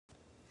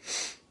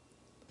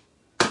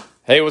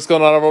Hey, what's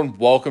going on, everyone?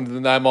 Welcome to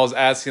the Nine Malls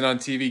As Seen on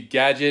TV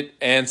gadget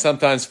and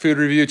sometimes food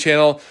review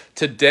channel.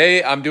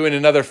 Today, I'm doing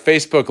another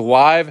Facebook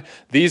Live.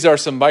 These are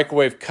some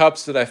microwave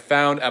cups that I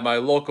found at my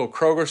local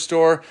Kroger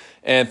store.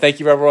 And thank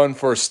you, everyone,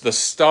 for the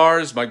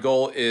stars. My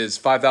goal is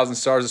 5,000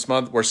 stars this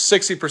month. We're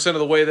 60% of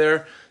the way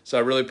there, so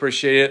I really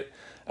appreciate it.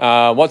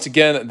 Once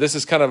again, this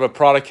is kind of a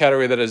product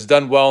category that has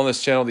done well on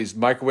this channel, these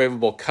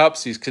microwavable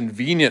cups, these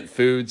convenient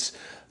foods.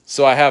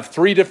 So I have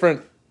three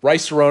different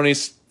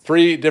rice-a-ronis.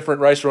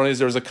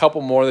 There's a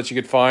couple more that you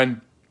could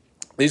find.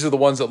 These are the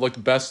ones that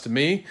looked best to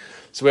me.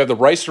 So we have the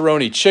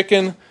Rice-A-Roni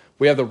chicken,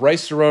 we have the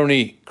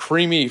Rice-A-Roni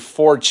creamy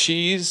Ford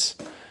cheese,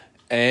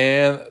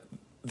 and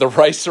the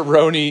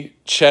Rice-A-Roni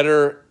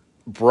cheddar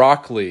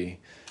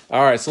broccoli.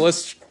 All right, so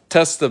let's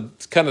test the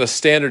kind of the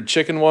standard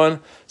chicken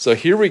one. So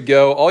here we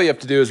go. All you have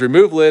to do is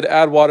remove lid,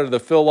 add water to the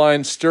fill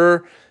line,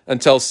 stir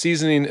until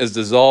seasoning is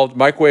dissolved.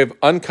 Microwave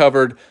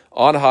uncovered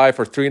on high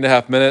for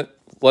 3.5 minutes.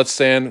 Let's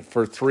stand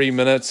for 3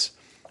 minutes.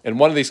 In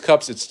one of these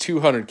cups, it's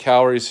 200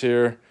 calories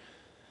here.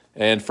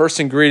 And first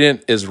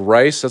ingredient is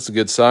rice. That's a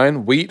good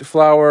sign. Wheat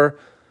flour.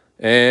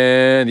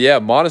 And yeah,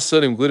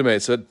 monosodium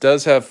glutamate. So it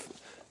does have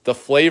the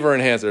flavor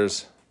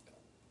enhancers.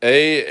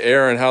 Hey,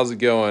 Aaron, how's it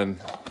going?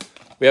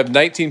 We have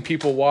 19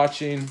 people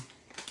watching.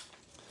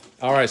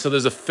 All right, so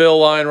there's a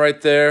fill line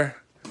right there.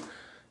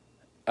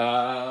 So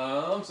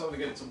I'm going to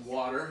get some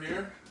water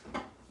here.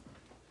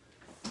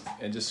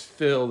 And just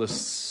fill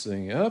this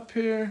thing up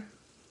here.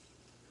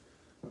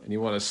 And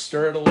you want to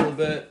stir it a little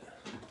bit.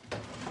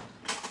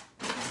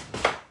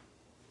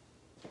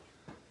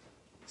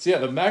 So yeah,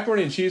 the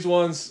macaroni and cheese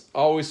ones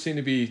people seem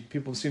to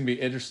be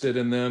interested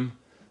in them.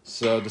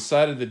 So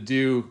decided to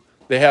do,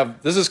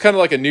 this is kind of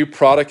like a new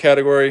product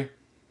category.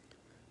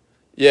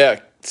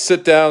 Yeah,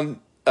 sit down.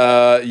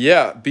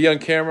 Be on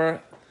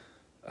camera.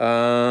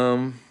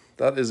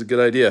 That is a good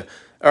idea.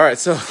 All right,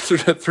 so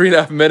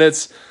 3.5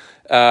 minutes.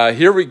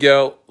 Here we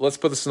go. Let's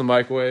put this in the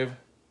microwave.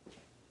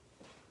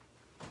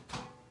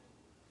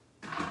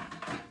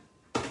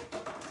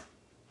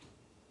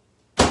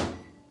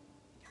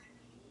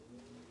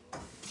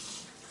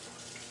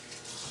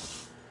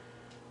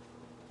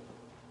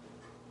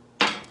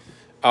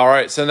 All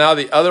right, so now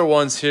the other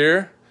ones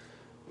here.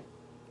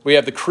 We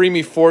have the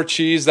creamy Ford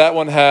cheese. That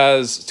one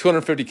has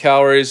 250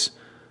 calories.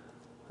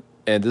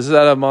 And does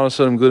that have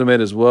monosodium glutamate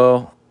as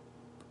well?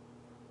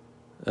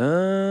 I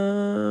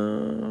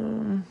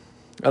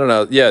don't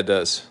know. Yeah, it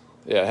does.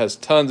 Yeah, it has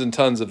tons and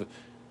tons of...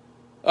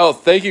 Oh,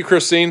 thank you,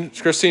 Christine.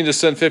 Christine just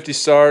sent 50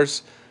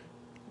 stars.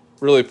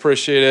 Really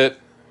appreciate it.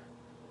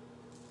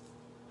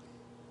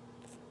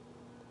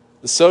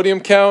 The sodium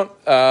count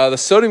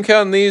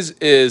in these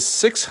is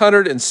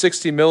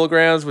 660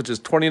 milligrams, which is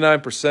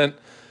 29%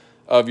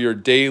 of your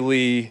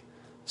daily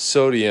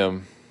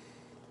sodium.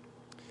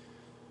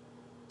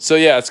 So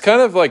yeah, it's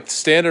kind of like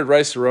standard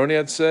Rice-A-Roni,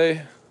 I'd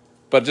say,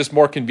 but just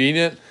more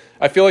convenient.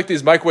 I feel like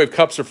these microwave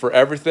cups are for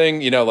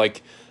everything. You know,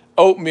 like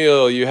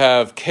oatmeal, you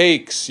have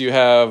cakes, you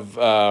have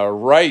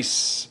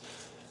rice.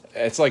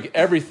 It's like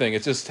everything.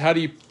 It's just how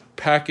do you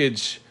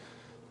package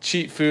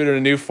cheap food in a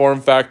new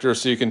form factor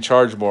so you can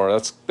charge more.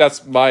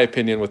 That's my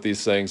opinion with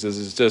these things.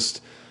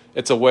 It's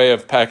a way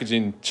of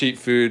packaging cheap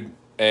food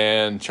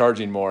and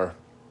charging more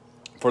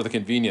for the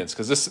convenience.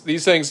 Because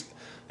these things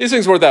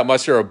weren't that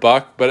much. They're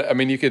 $1, but I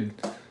mean you could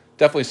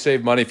definitely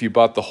save money if you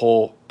bought the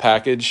whole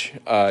package.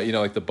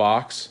 Like the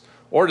box,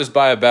 or just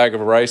buy a bag of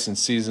rice and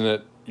season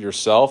it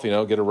yourself.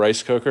 Get a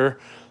rice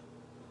cooker.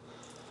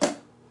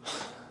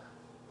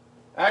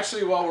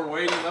 Actually, while we're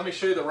waiting, let me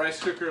show you the rice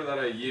cooker that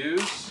I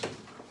use.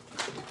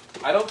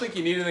 I don't think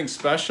you need anything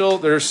special.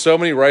 There's so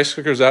many rice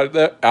cookers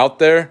out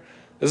there.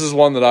 This is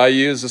one that I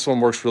use. This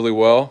one works really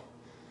well.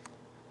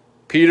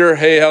 Peter,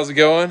 hey, how's it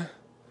going?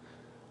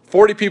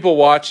 40 people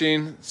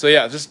watching. So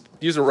yeah, just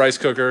use a rice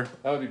cooker.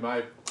 That would be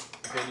my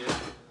opinion.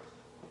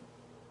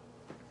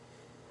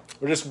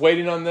 We're just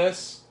waiting on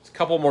this. It's a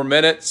couple more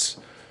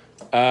minutes.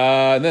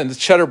 And then the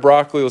cheddar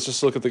broccoli. Let's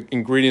just look at the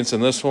ingredients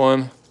in this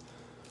one.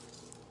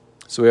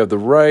 So we have the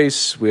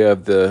rice, we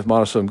have the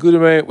monosodium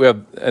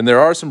glutamate, and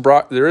there is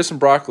some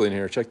broccoli in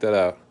here. Check that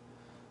out.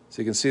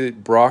 So you can see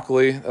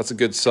broccoli. That's a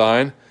good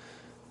sign.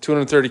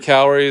 230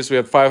 calories. We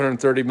have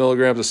 530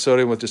 milligrams of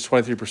sodium with just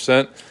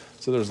 23%.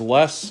 So there's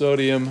less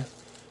sodium.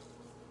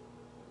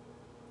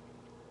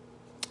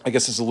 I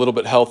guess it's a little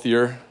bit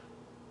healthier.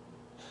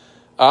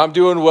 I'm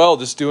doing well.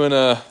 Just doing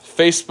a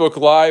Facebook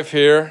Live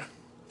here.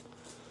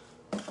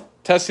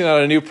 Testing out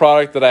a new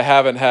product that I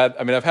haven't had.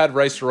 I mean, I've had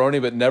Rice-A-Roni,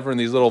 but never in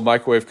these little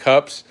microwave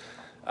cups.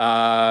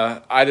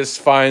 I just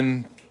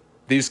find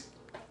these,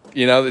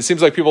 it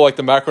seems like people like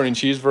the macaroni and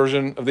cheese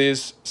version of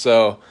these.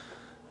 So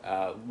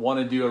want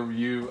to do a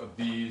review of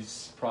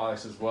these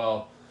products as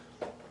well.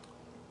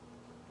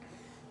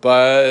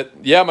 But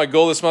yeah, my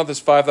goal this month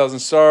is 5,000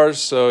 stars.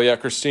 So yeah,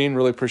 Christine,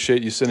 really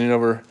appreciate you sending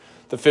over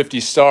the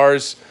 50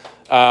 stars.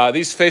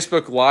 These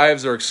Facebook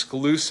Lives are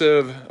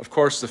exclusive, of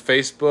course, to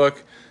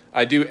Facebook.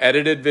 I do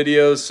edited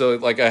videos, so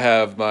like I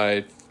have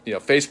my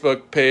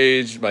Facebook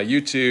page, my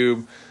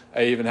YouTube,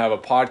 I even have a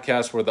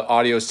podcast where the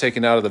audio is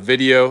taken out of the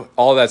video.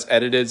 All that's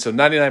edited. So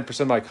 99%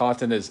 of my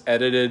content is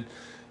edited.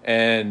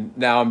 And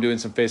now I'm doing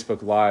some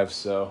Facebook Live.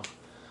 So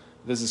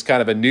this is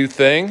kind of a new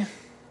thing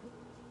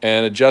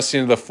and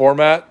adjusting to the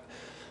format.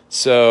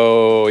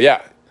 So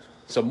yeah,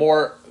 so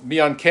more me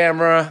on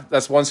camera.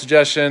 That's one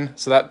suggestion.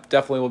 So that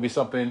definitely will be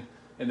something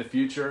in the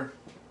future.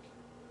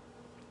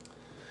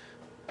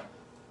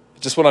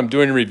 Just when I'm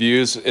doing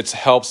reviews, it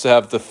helps to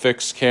have the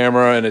fixed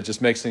camera and it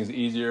just makes things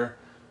easier.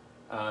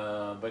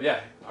 But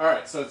yeah, all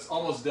right, so it's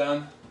almost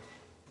done.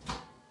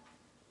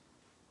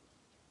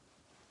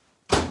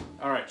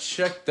 All right,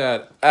 check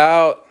that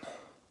out.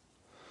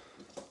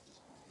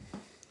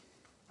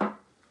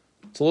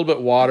 It's a little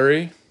bit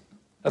watery.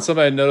 That's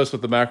something I noticed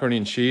with the macaroni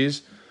and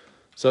cheese.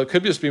 So it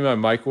could just be my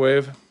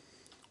microwave.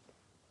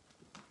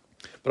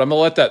 But I'm going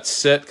to let that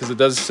sit because it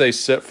does say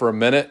sit for a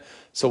minute.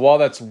 So while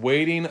that's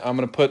waiting, I'm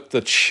going to put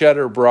the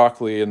cheddar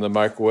broccoli in the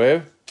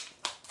microwave.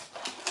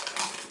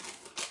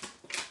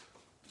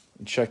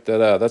 And check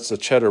that out. That's the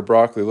cheddar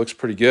broccoli. Looks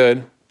pretty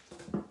good.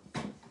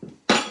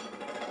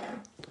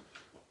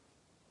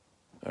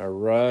 All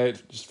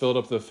right. Just filled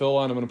up the fill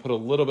line. I'm going to put a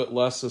little bit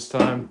less this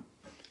time.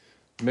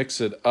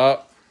 Mix it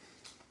up.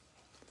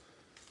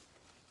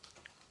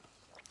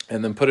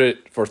 And then put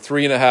it for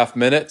 3.5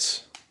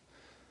 minutes.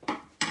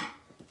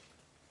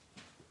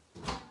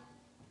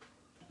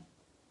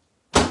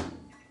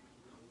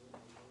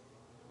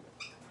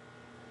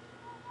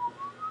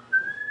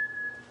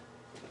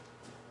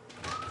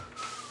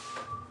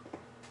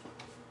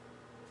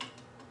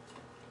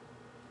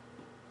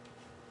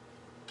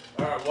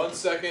 All right, 1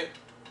 second.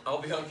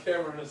 I'll be on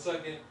camera in a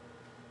second.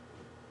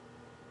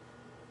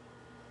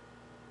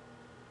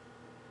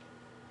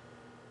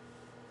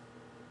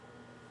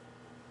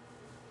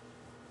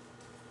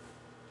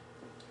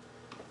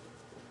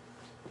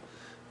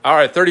 All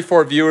right,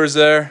 34 viewers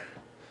there.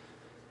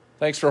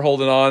 Thanks for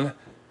holding on.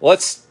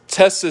 Let's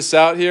test this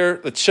out here.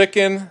 The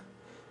chicken,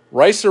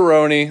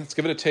 rice-a-roni. Let's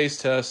give it a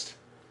taste test.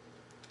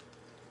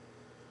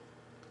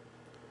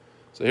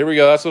 So here we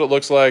go. That's what it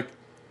looks like.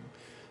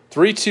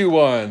 3, 2,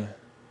 1.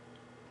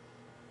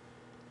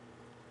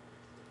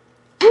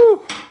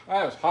 Woo!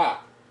 That was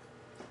hot.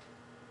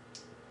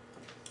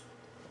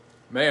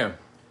 Man.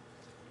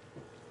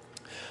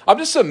 I'm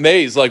just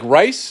amazed. Like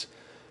rice,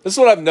 this is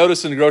what I've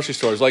noticed in the grocery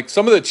stores. Like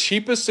some of the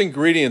cheapest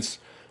ingredients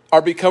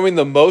are becoming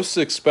the most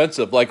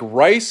expensive. Like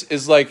rice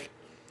is like,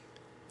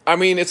 I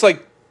mean, it's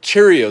like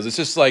Cheerios. It's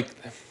just like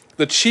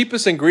the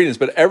cheapest ingredients,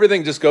 but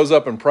everything just goes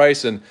up in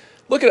price. And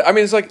look at it. I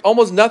mean, it's like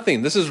almost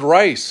nothing. This is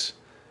rice.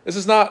 This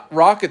is not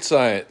rocket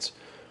science.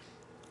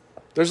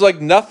 There's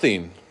like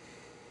nothing.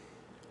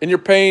 And you're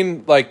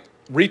paying like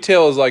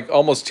retail is like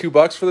almost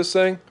 $2 for this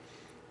thing.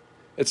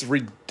 It's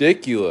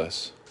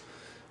ridiculous.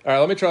 All right,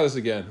 let me try this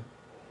again.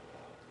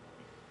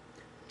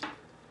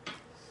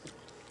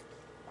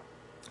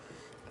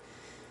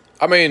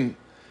 I mean,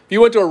 if you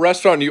went to a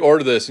restaurant and you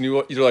ordered this and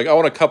you're like, I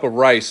want a cup of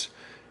rice,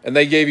 and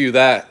they gave you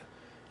that,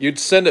 you'd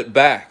send it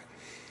back.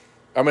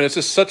 I mean, it's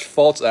just such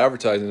false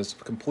advertising. It's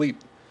complete.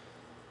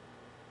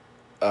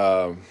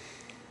 I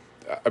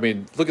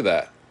mean, look at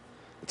that.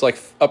 It's like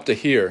up to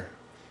here.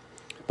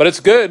 But it's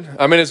good.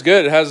 I mean, it's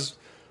good. It has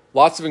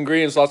lots of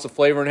ingredients, lots of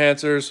flavor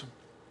enhancers.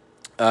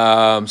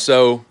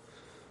 So,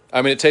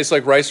 I mean, it tastes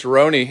like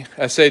rice-a-roni.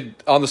 I say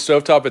on the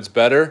stovetop, it's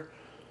better.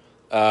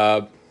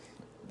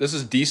 This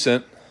is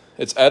decent.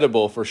 It's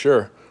edible for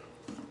sure.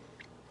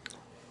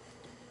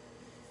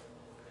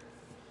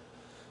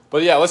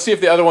 But yeah, let's see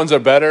if the other ones are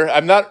better.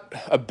 I'm not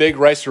a big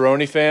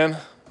rice-a-roni fan,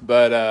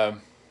 but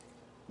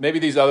maybe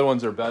these other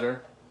ones are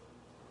better.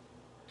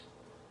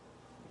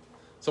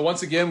 So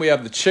once again, we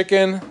have the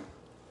chicken.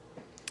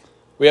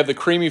 We have the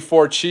creamy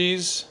 4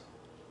 cheese.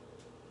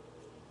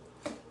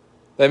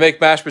 They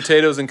make mashed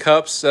potatoes in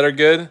cups that are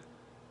good.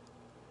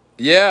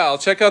 Yeah, I'll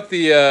check out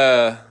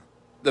the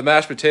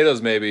mashed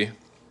potatoes maybe.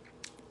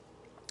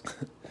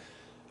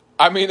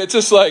 I mean, it's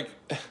just like,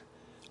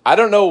 I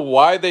don't know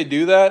why they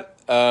do that.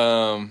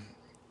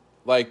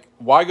 Like,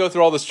 why go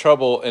through all this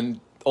trouble and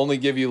only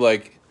give you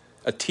like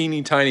a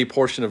teeny tiny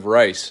portion of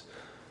rice?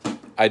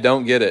 I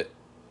don't get it.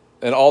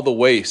 And all the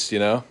waste, you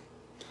know?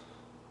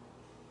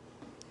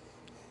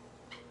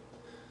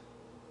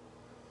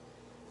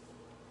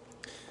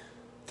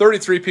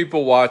 $33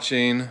 people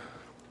watching.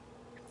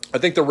 I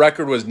think the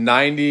record was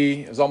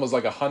 90. It was almost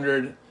like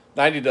 100,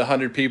 90 to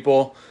 100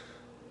 people.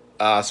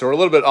 So we're a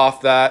little bit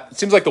off that. It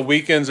seems like the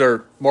weekends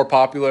are more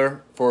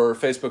popular for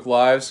Facebook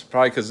Lives,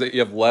 probably because you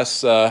have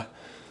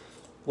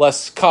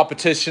less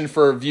competition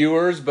for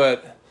viewers.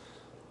 But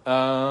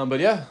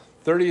yeah,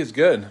 30 is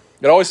good.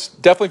 It always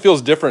definitely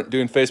feels different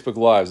doing Facebook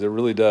Lives. It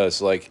really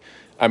does. Like,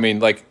 I mean,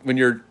 like when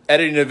you're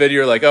editing a video,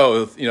 you're like,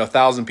 oh,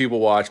 1,000 people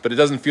watch, but it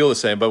doesn't feel the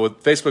same. But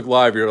with Facebook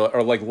Live,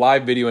 or like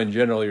live video in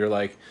general, you're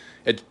like,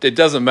 it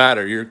doesn't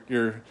matter.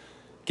 You're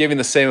giving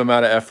the same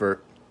amount of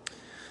effort.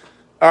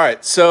 All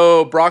right,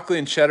 so broccoli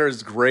and cheddar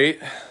is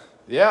great.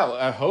 Yeah,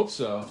 I hope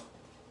so.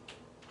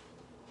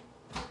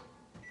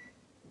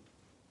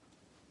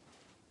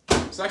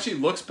 This actually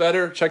looks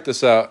better. Check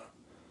this out.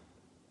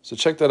 So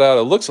check that out.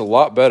 It looks a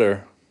lot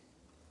better.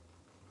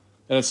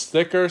 And it's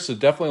thicker, so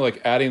definitely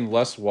like adding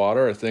less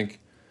water, I think,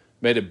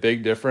 made a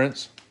big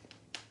difference.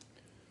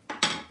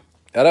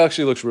 That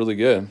actually looks really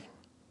good.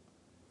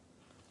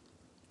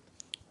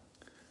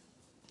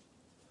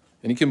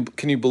 And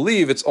can you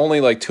believe it's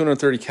only like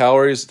 230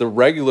 calories? The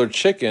regular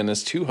chicken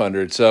is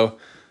 200, so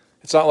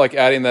it's not like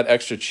adding that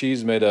extra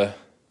cheese made a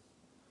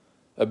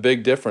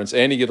big difference.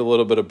 And you get a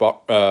little bit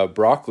of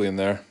broccoli in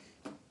there.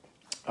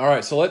 All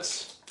right, so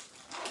last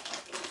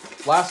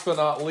but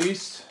not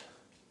least,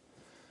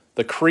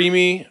 the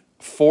creamy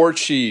 4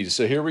 cheese.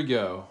 So here we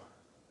go.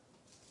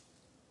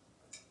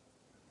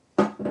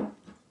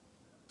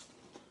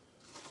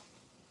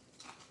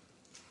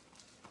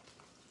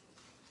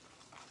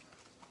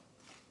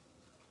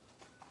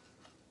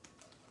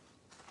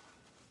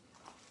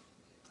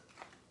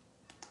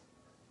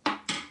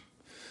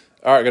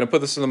 All right, gonna put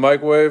this in the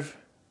microwave.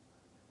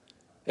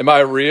 Am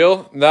I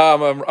real?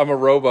 No, I'm a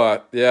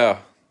robot. Yeah,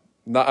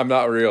 I'm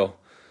not real.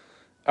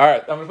 All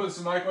right, I'm gonna put this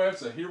in the microwave.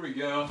 So here we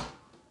go.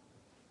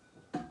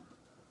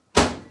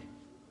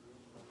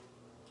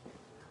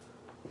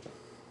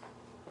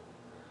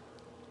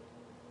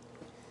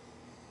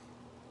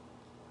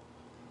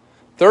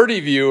 "30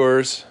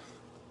 viewers.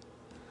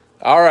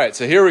 All right,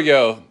 so here we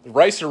go.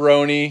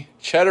 Rice-A-Roni,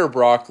 cheddar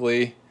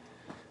broccoli.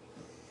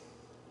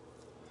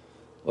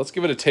 Let's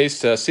give it a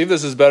taste test. See if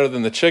this is better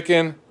than the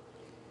chicken.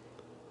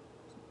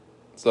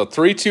 So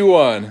 3, 2,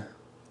 1.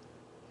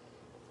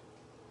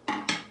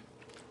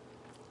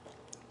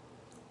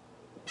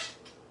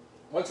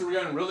 Once we're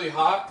getting really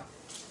hot,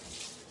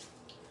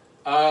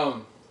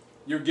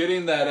 you're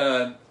getting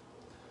that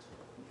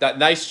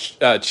nice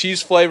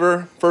cheese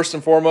flavor first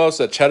and foremost,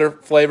 that cheddar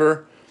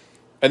flavor,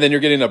 and then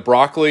you're getting a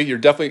broccoli.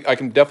 I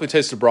can definitely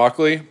taste the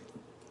broccoli,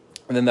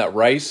 and then that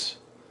rice,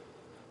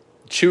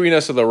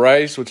 chewiness of the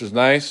rice, which is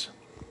nice.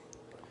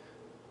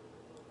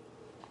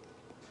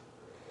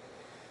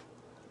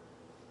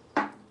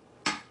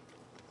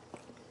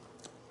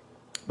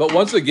 But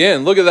once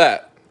again, look at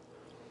that.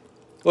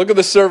 Look at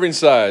the serving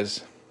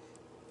size.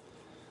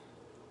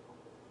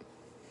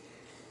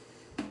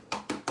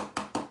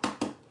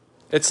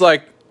 It's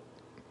like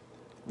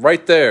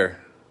right there.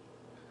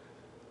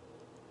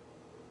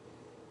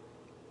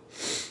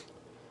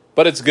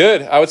 But it's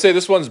good. I would say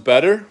this one's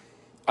better.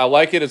 I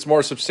like it. It's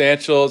more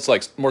substantial. It's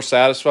like more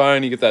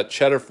satisfying. You get that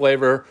cheddar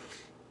flavor.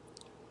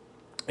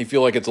 You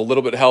feel like it's a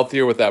little bit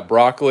healthier with that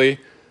broccoli.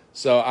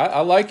 So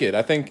I like it.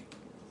 I think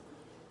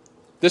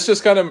this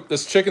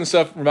chicken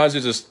stuff reminds me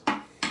of just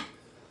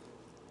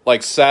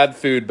like sad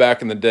food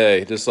back in the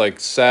day. Just like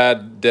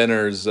sad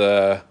dinners,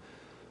 I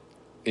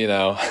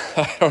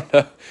don't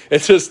know.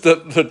 It's just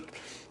the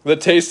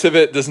taste of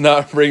it does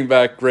not bring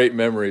back great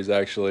memories,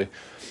 actually.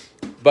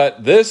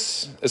 But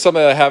this is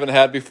something that I haven't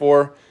had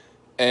before,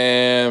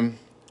 and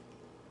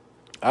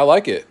I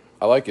like it.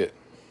 I like it.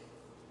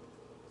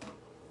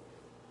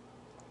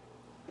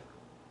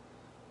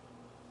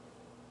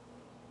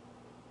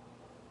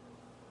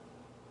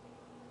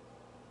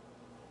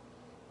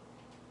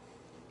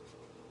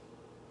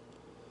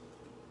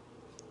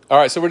 All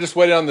right, so we're just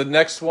waiting on the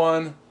next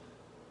one.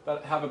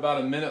 Have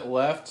about a minute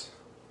left.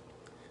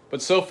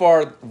 But so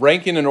far,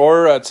 ranking in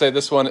order, I'd say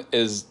this one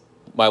is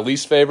my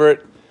least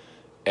favorite.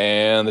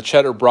 And the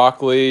cheddar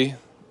broccoli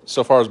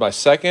so far is my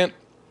second.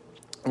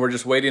 We're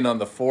just waiting on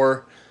the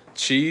 4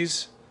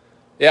 cheese.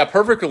 Yeah,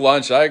 perfect for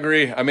lunch. I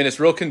agree. I mean, it's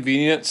real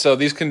convenient. So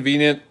these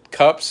convenient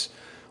cups,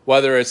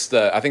 whether it's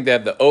I think they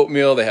have the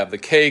oatmeal, they have the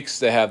cakes,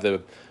 they have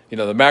the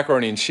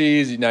macaroni and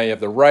cheese. Now you have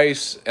the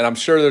rice, and I'm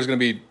sure there's going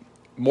to be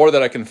more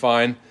that I can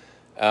find.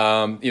 You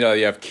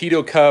have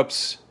keto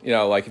cups.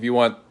 Like if you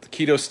want the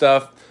keto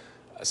stuff,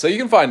 so you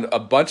can find a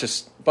bunch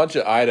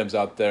of items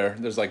out there.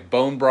 There's like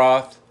bone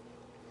broth.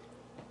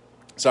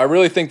 So I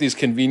really think these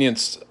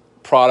convenience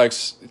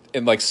products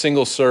in like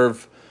single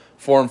serve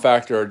form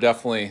factor are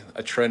definitely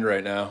a trend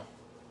right now.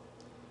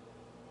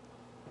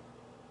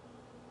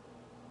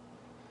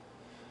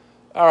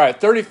 All right,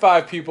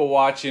 35 people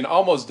watching,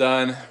 almost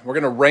done. We're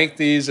going to rank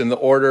these in the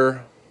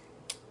order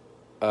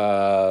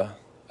of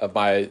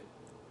my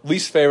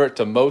least favorite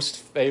to most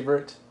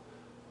favorite.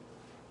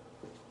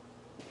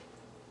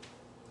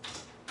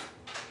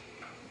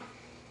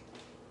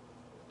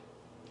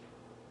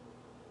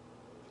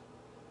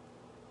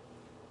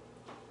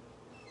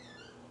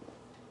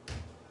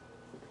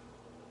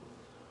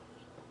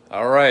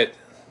 All right,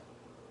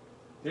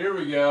 here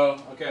we go.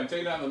 Okay, I'm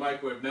taking it out of the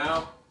microwave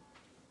now.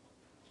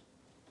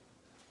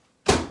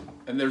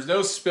 And there's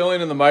no spilling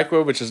in the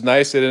microwave, which is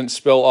nice. They didn't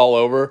spill all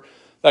over.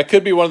 That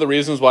could be one of the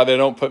reasons why they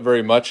don't put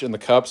very much in the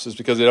cups, is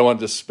because they don't want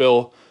it to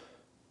spill,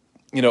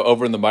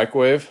 over in the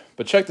microwave.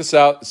 But check this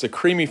out. It's a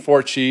creamy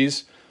 4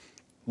 cheese.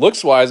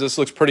 Looks-wise, this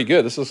looks pretty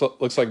good. This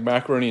looks like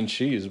macaroni and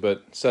cheese,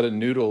 but instead of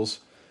noodles,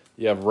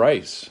 you have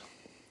rice.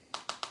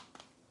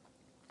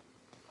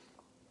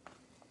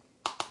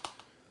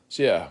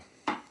 So yeah,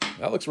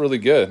 that looks really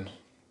good.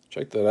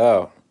 Check that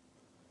out.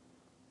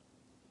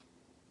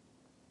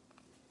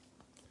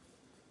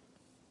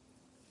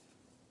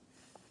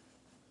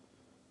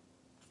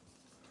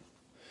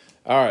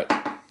 All right.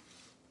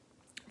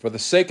 For the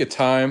sake of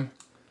time,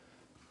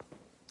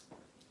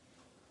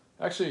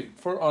 actually,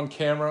 for on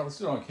camera, let's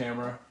do it on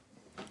camera.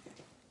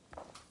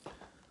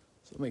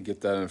 So let me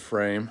get that in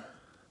frame.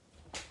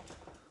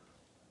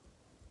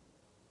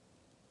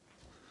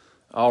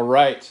 All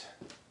right.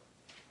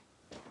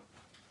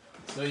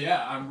 So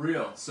yeah, I'm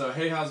real. So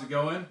hey, how's it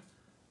going?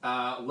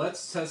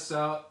 Let's test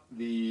out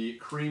the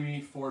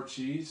creamy 4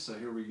 cheese. So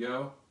here we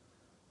go.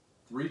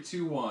 3,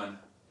 2, 1.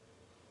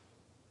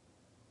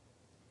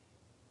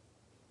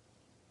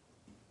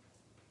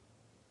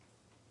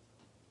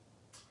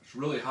 It's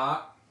really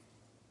hot.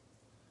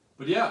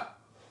 But yeah,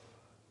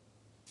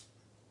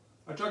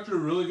 it's actually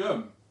really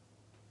good.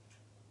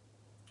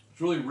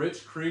 It's really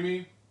rich,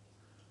 creamy,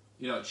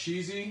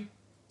 cheesy.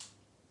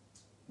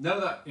 None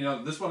of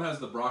that, this one has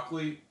the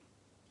broccoli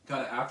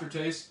kind of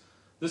aftertaste.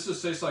 This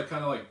just tastes like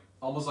kind of like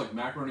almost like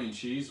macaroni and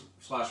cheese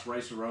 /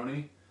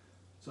 rice-a-roni.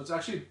 So it's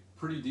actually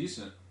pretty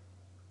decent.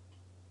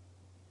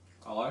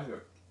 I like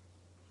it.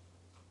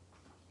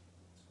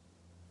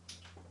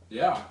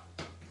 Yeah.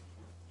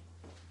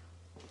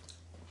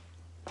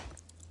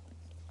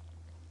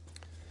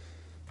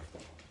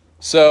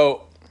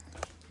 So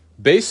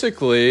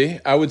basically,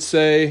 I would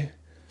say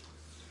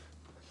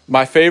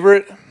my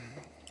favorite,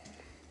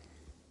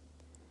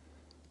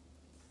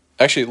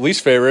 actually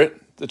least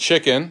favorite, the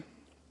chicken.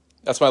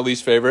 That's my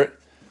least favorite.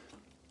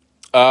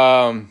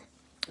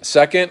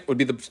 Second would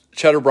be the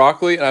cheddar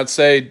broccoli. And I'd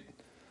say,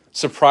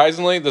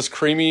 surprisingly, this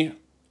creamy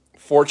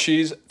 4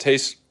 cheese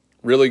tastes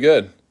really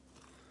good.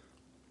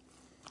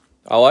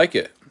 I like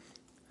it.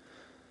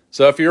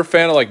 So if you're a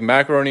fan of like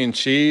macaroni and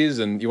cheese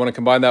and you want to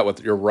combine that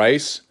with your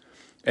rice,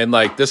 and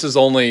like this is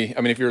only,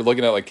 if you're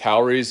looking at like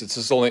calories, it's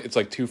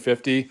like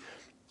 250.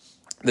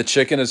 The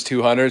chicken is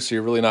 200, so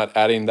you're really not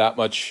adding that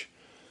much,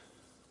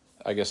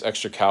 I guess,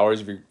 extra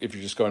calories if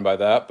you're just going by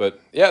that. But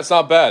yeah, it's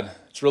not bad.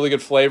 It's really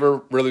good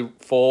flavor, really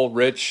full,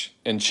 rich,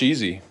 and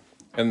cheesy.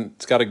 And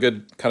it's got a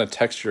good kind of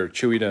texture,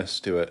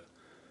 chewiness to it.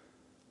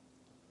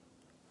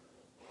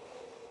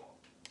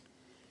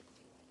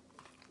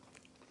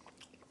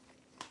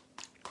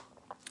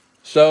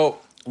 So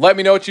let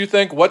me know what you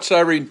think. What should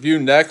I review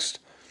next?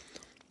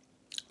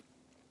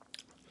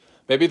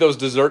 Maybe those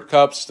dessert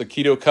cups, the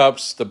keto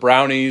cups, the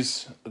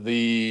brownies,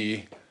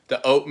 the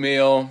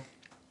oatmeal.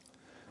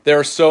 There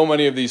are so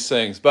many of these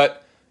things.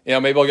 But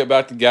maybe I'll get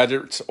back to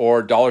gadgets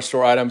or dollar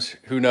store items.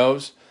 Who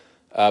knows?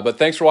 But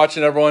thanks for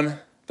watching,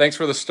 everyone. Thanks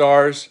for the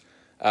stars.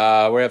 We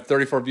have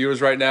 34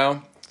 viewers right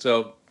now.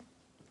 So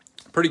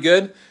pretty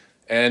good.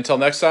 And until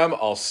next time,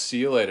 I'll see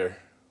you later.